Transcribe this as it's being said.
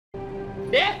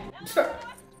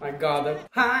My god.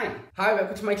 Hi,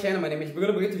 welcome to my channel. My name is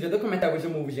Bruno. Já deu comentário hoje o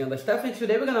movie and stuff, and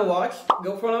today we're gonna watch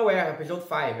Go From Nowhere, episode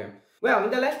 5. Well, in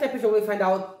the last episode we find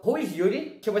out who is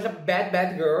Yuri. She was a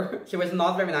bad girl. She was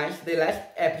not very nice. The last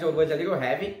episode was a little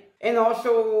heavy. And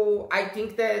also, I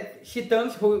think that she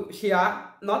turns who she are,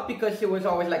 not because she was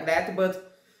always like that, but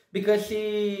because she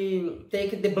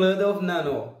take the blood of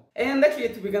Nano. And that's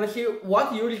it. We're gonna see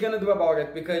what Yuri's gonna do about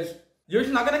it, because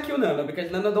Yuri's not gonna kill Nano,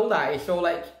 because Nano don't die. So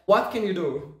like, what can you do?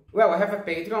 Well, I have a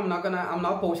Patreon. I'm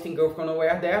not posting Go From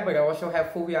Nowhere there, but I also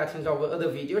have full reactions of other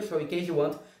videos. So in case you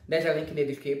want, there's a link in the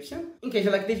description. In case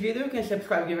you like this video, you can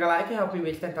subscribe, give it a like, and help me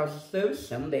reach 10,000 subs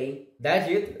someday. That's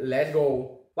it. Let's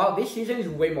go. Wow, this season is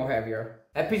way more heavier.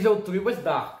 Episode 3 was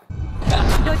dark.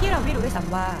 โดยที่เราไม่รู้ด้วยซ้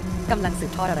ำว่ากำลังสื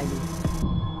บทอดอะไรอยู่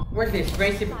What's this?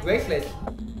 Friendship bracelet?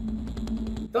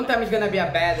 Don't tell me it's gonna be a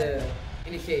bad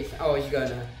initiation. Oh, it's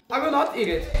gonna. I will not eat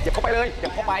it. เก็บเข้าไปเลยเก็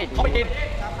บเข้าไปกิน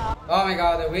Oh my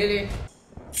god, really?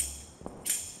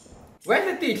 Where's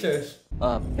the teachers?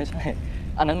 ไม่ใช่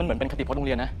อันนั้นมันเหมือนเป็นคติพจน์โรงเ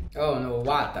รียนนะ Oh no,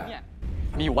 what?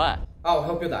 มีอยู่ว่า Oh,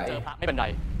 hope you เจ die. อพระไม่เป็นไร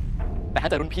แต่ถ้า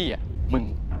เจอรุ่นพี่อ่ะมึง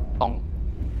ต้อง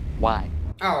ไหว้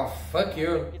Oh, fuck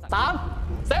you.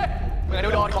 3 เซฟมึง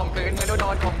โดนข่มขืนมึงโด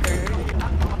นข่มขืน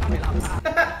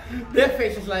Their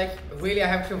face is like, really, I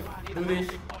have to do this.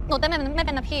 หนูเต้นไม่เ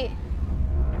ป็นนะพี่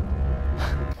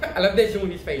I love the zoom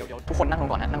in his face. ทุกคนนั่งลง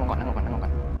ก่อนนะนั่งลงก่อ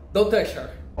น Don't touch her.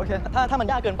 โอเคถ้ามัน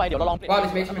ยากเกินไปเดี๋ยวเราลอง Wow,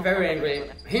 this makes me very angry.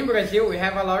 In Brazil, we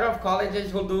have a lot of colleges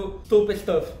who do stupid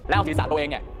stuff. แล้วเอาศีรษะตัวเอง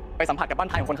เนี่ยไปสัมผัสกับบ้าน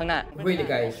ท้ายของคนข้างหน้า Really,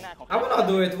 guys? I will not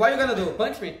do it. What are you gonna do?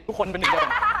 Punch me? ทุกคนเป็นหนึ่งเดียวกั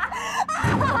น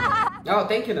Oh,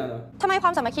 thank you, Nano. ทำไมคว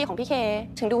ามสามัคคีของพี่เค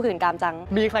ถึงดูหื่นกามจัง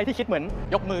มีใครที่คิดเหมือน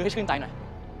ยกมือให้ชื่นใจหน่อย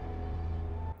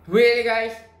Really,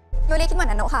 guys? ยูริคิดเหมือน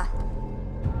นันโนะค่ะ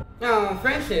Oh,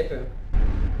 friendship.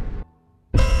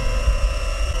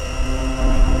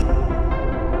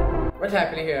 What's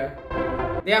happening here?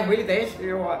 They are really dancing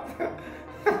or what?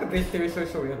 This team is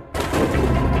so weird.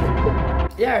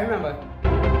 Yeah, I remember.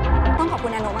 ต้องขอบคุ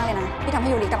ณนันโนะมากเลยนะที่ทำให้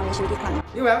ยูริกลับมามีชีวิตอีกครั้ง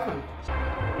You're welcome.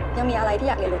 ยังมีอะไรที่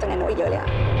อยากเรียนรู้จากนันโนะอีกเยอะเลยอะ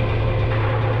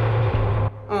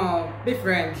Oh, be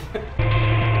friends.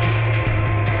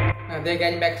 They're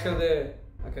getting back to the...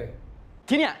 Okay.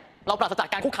 ที่เนี่ยเราปราศจาก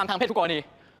การคุกคามทางเพศทุกกรณี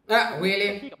Really?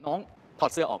 พี่กับน้องถอ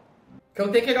ดเสื้อออก Come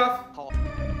take it off. ถอด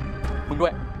มึงด้ว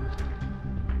ย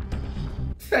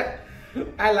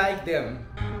I like them.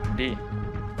 ดี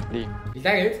Is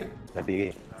that it? สวัส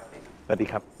ดี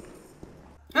ครับ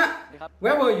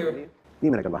Where were you? นี่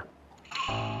มันอะไรกันวะ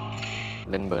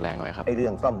เล่นเบอร์แรงหน่อยครับ ไอเรื่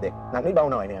องซ่อมเด็กหนักนิดเบา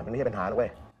หน่อยเนี่ยมันไม่ใช่ปัญหาหรอกเว้ย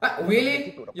Really?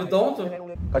 You don't?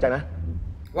 เข้าใจนะ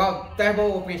Wow,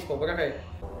 terrible principal, but okay.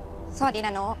 สวัสดี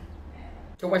นันโนะ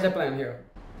So what's the plan here?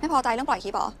 ไม่พอใจเรื่องปล่อยคลิ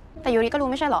ปหรอแต่ยูริก็รู้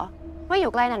ไม่ใช่หรอว่าอ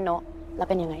ยู่ใกล้นันโนะแล้ว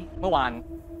เป็นยังไง เมื่อวาน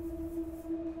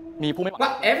มีผู้ไม่หวัง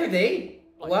What? Every day?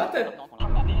 What?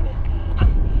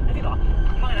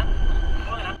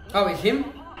 Oh, it's him?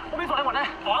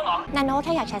 นันโนะแ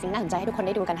ค่อยากแชร์สิ่งน่าสนใจให้ทุกคนไ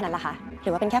ด้ดูกันเท่านั้นละค่ะหรื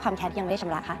อว่าเป็นแค่ความแค้นที่ยังไม่ได้ช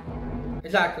ำระคะ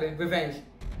Exactly, revenge.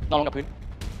 นอนลงกับพื้น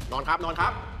นอนครับ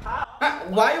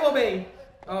Why you obeying?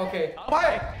 Oh, okay. ไป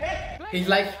He's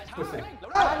like pussy.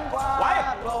 ไว้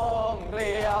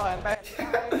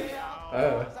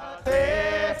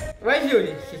Where's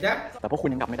Yuri? She's there? แต่พวกคุณ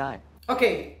ยังกลับไม่ได้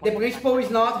Okay, the principal is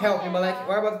not helping, but like,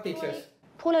 what about the teachers?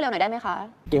 พูดเร็วๆหน่อยได้ไหมคะ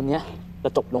เกมเนี้ยจะ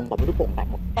จบลงแบบลูกโป่งแตก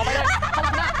หมดต่อไปเลยเข้าม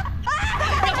าหน้า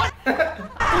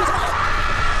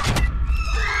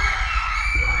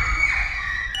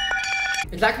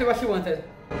Exactly what she wanted.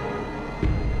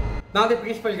 Now the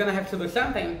principal is gonna have to do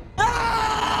something.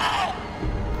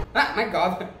 My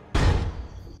god.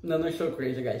 No, it's so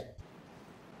crazy, guys.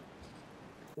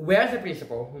 Where's the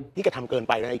principal? ที่กระทำเกิน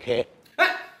ไปนะไอ้เค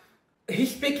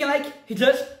He's speaking like he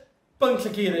just punched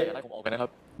a kid. อะไรผมออกกันนะครับ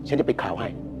ฉันจะปิดข่าวให้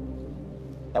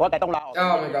แต่ว่าแกต้องลาออก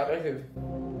Oh my god, thank you.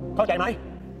 เข้าใจไหม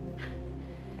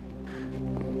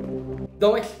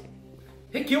Don't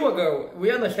he killed a girl. We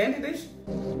understand this?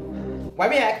 Why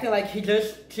we acting like he just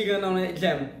cheated on an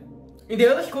exam? In the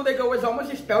other school, the girl was almost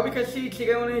expelled because she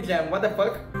cheated on an exam. What the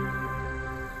fuck?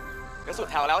 เดี๋ยวสุด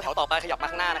แถวแล้วแถวต่อไปขยับมา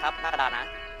ข้างหน้านะครับหน้ากระดานนะ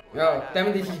Oh, tell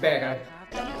me this is bad, huh?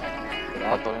 ข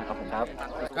อตัวนะครับผมครับ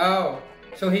Oh,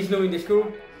 so he's new in the school?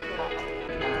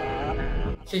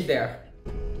 She's there.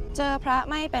 เจอพระ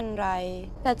ไม่เป็นไร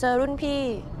แต่เจอรุ่นพี่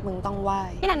มึงต้องไหว้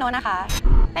พี่นันโนะนะคะ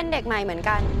เป็นเด็กใหม่เหมือน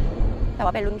กันแต่ว่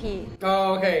าเป็นรุ่นพี่ Oh,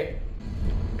 okay.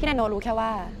 พี่นันโนะรู้แค่ว่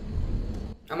า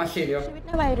I'm a senior. ชีวิตใ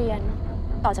นวัยเรียน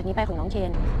ต่อจากนี้ไปของน้องเค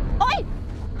นโอ๊ย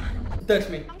Touch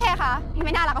me. น้องเคคะพี่ไ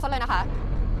ม่น่ารักกับซะเลยนะคะ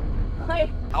เฮ้ย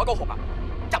เอาโกหกอ่ะ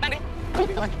จับแม่งดิ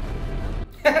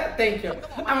Thank you.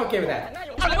 I'm okay with that.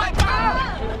 เอาเลยเว้ย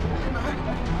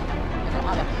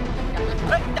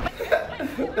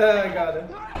Oh my god.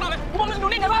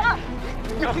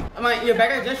 I mean, you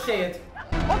better just say it.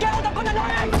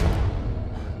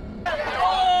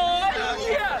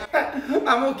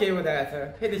 I'm okay with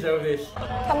that. He deserves this.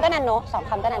 คำก็นันโน2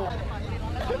คำก็นันโน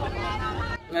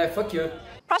Fuck you.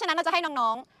 เพราะฉะนั้นเราจะให้น้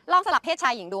องๆลองสลับเพศชา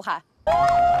ยหญิงดูค่ะ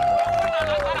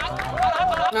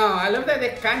No, I love that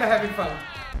they're kind of having fun.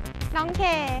 น้องเค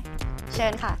เชิ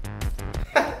ญค่ะ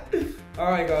Oh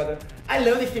my god. I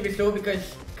love this TV show because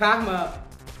Karma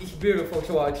is beautiful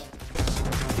to watch.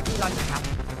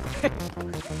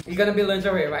 You're gonna be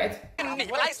lingerie, right?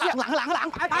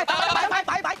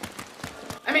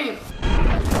 I mean,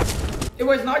 it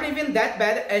was not even that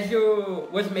bad as you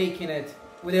was making it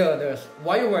with the others.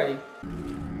 Why are you worried?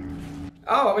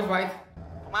 Oh, I was right.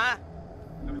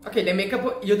 Okay, the makeup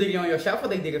you did it on yourself or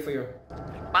they did it for you?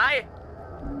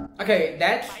 Okay,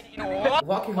 that's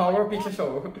Rocky Horror Picture Show.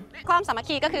 ความสามัค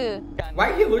คีก็คือ Why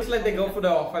he looks like they go for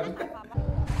the orphan?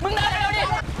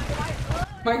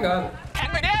 My god.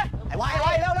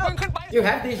 You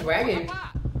have this wagon.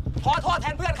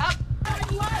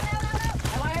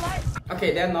 Okay,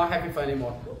 they're not having fun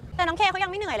anymore. แต่น้องเคเขายั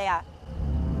งไม่เหนื่อยเลยอะ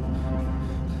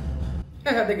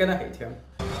They're gonna hate him.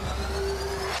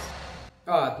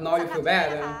 Oh, now you feel bad.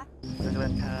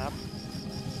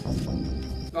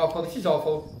 Oh, this is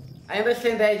awful. I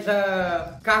understand that it's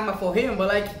karma for him, but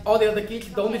like all the other kids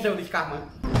don't deserve this karma.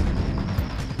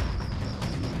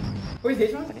 Who is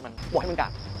this one? บอกให้มึงกะ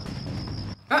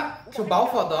To bow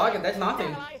for a dog, that's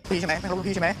nothing. พี่ใช่ไหมไม่รู้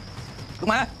พี่ใช่ไหมลุก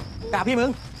มากะพี่มึง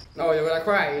No, you're gonna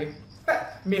cry.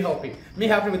 Me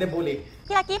helping with the bully.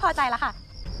 พี่ลักกี้พอใจแล้วค่ะ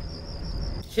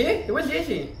She? It was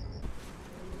easy.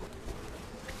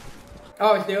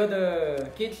 Oh, it's the other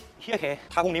kids. เฮียเค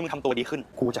ถ้าพรุ่งนี้มึงทำตัวดีขึ้น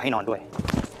กูจะให้นอนด้วย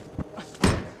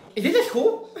Is this a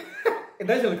school? It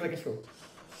doesn't look like a school.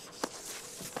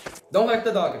 Don't hurt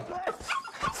the dog.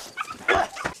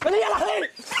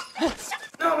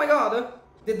 Oh my god.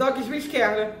 The dog is really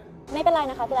scared. ไม่เป็นไร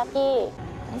นะคะพี่ลักกี้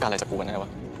ต้องการอะไรจากกูกันแน่วะ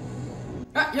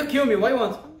You kill me. What do you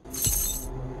want?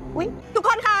 อุ๊ยทุกค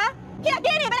นคะพี่ลัก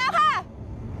กี้หนีไปแล้วค่ะ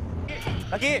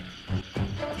ลักกี้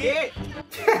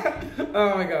Oh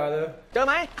my god. เจอไ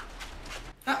หม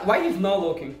Why is not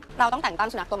looking? เราต้องแต่งตั้ง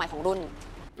สุนัขตัวใหม่ของรุ่น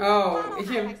Oh, it's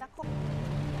him.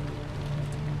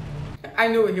 I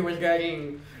knew he was getting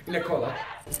in the collar.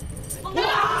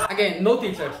 Again, no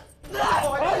teachers.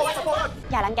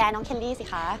 อย่ารังแกน้องเคลลี่สิ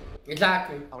คะ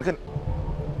Exactly. เอาขึ้น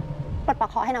ปลดปลอก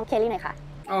คอให้น้องเคลลี่หน่อยค่ะ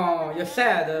Oh, you're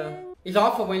sad. It's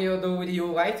awful when you do with you,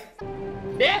 right?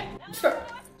 Yeah.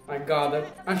 My god.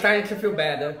 I'm starting to feel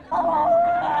bad.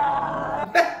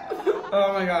 Oh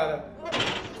my god.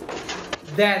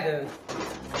 Dad.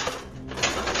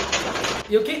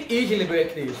 You can easily break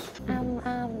this.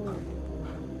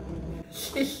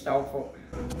 It's awful.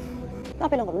 ก็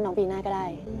ไปลงกับรุ่นน้องปีหน้าก็ได้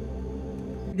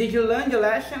Did you learn your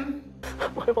lesson?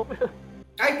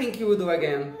 I think you will do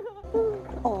again.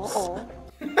 โอ้โอ้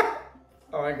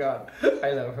Oh my god. I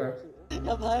love her.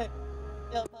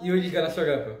 Yuri's gonna shut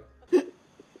up.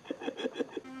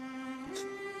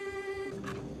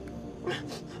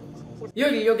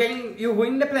 Yuri, you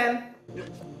win the plan.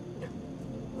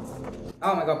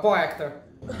 Oh my god, poor actor.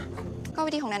 ก็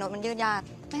วิธีของแนนโนตมันยืดยาด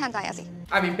ไม่ทันใจอะสิ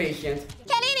I'm impatient. เ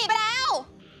คลลี่หนีไปแล้ว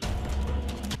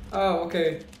Oh, okay.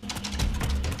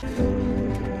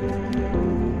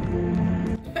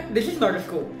 This is not a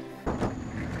school.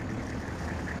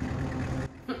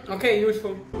 Okay,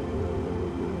 useful.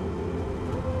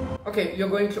 Okay,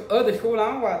 you're going to other school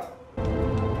now, what?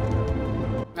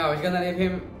 No, he's gonna leave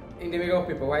him in the middle of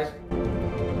people, right?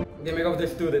 In the middle of the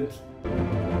students.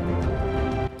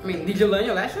 I mean, did you learn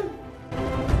your lesson?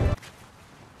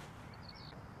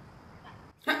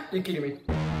 You're kidding me.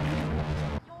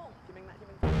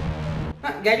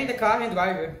 Get in the car and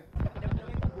drive it.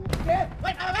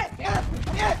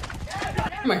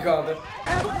 Oh my god.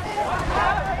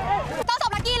 ต้องสอ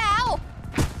บลักกี้แล้ว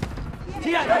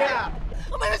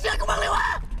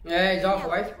Yeah, it's awful,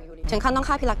 right? ถึงขั้นต้อง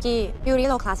ฆ่าพี่ลักกี้ยูริ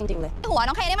โลคลาสจริงๆเลยหัว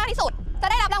น้องเคได้มากที่สุด จะ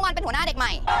ได้รับรางวัลเป็นหัวหน้าเด็กให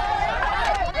ม่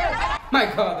My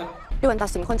god. ด่วนตัด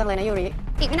สินคนจังเลยนะยูริ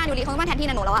อีกไม่นานยูริคงต้องมาแทนที่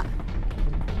นันโนแล้วอะ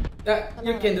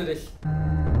You can do this.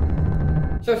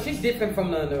 So she's different from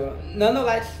Nano. Nano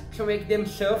likes to make them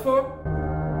suffer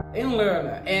and learn.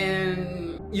 And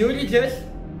Yuri just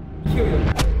kill you.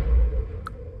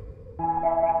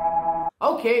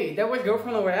 Okay, that was Girl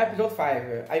from Nowhere episode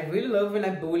 5. I really love when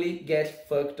a bully gets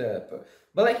fucked up.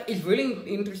 But like, it's really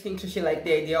interesting to see like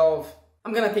the idea of,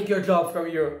 I'm gonna take your job from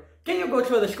you. Can you go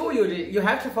to the school, Yuri? You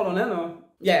have to follow Nano.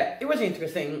 Yeah, it was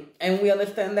interesting. And we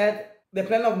understand that the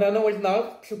plan of Nano was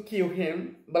not to kill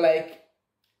him, but like,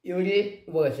 Yuri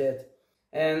was it.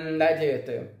 And that's it.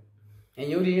 And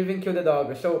Yuri didn't even kill the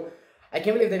dog. So, I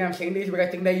can't believe that I'm saying this, but I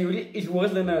think that Yuri is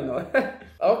worse than Nano.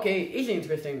 Okay, it's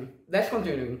interesting. Let's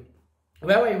continue.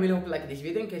 Well, I really hope you like this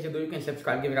video. In case you do, you can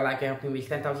subscribe, give it a like, and help me reach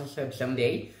 10,000 subs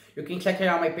someday. You can check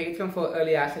out my Patreon for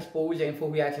early access polls and full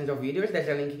reactions of videos. There's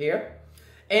a link here.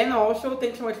 And also,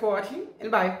 thanks so much for watching,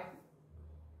 and bye.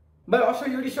 But also,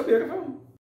 Yuri is so beautiful.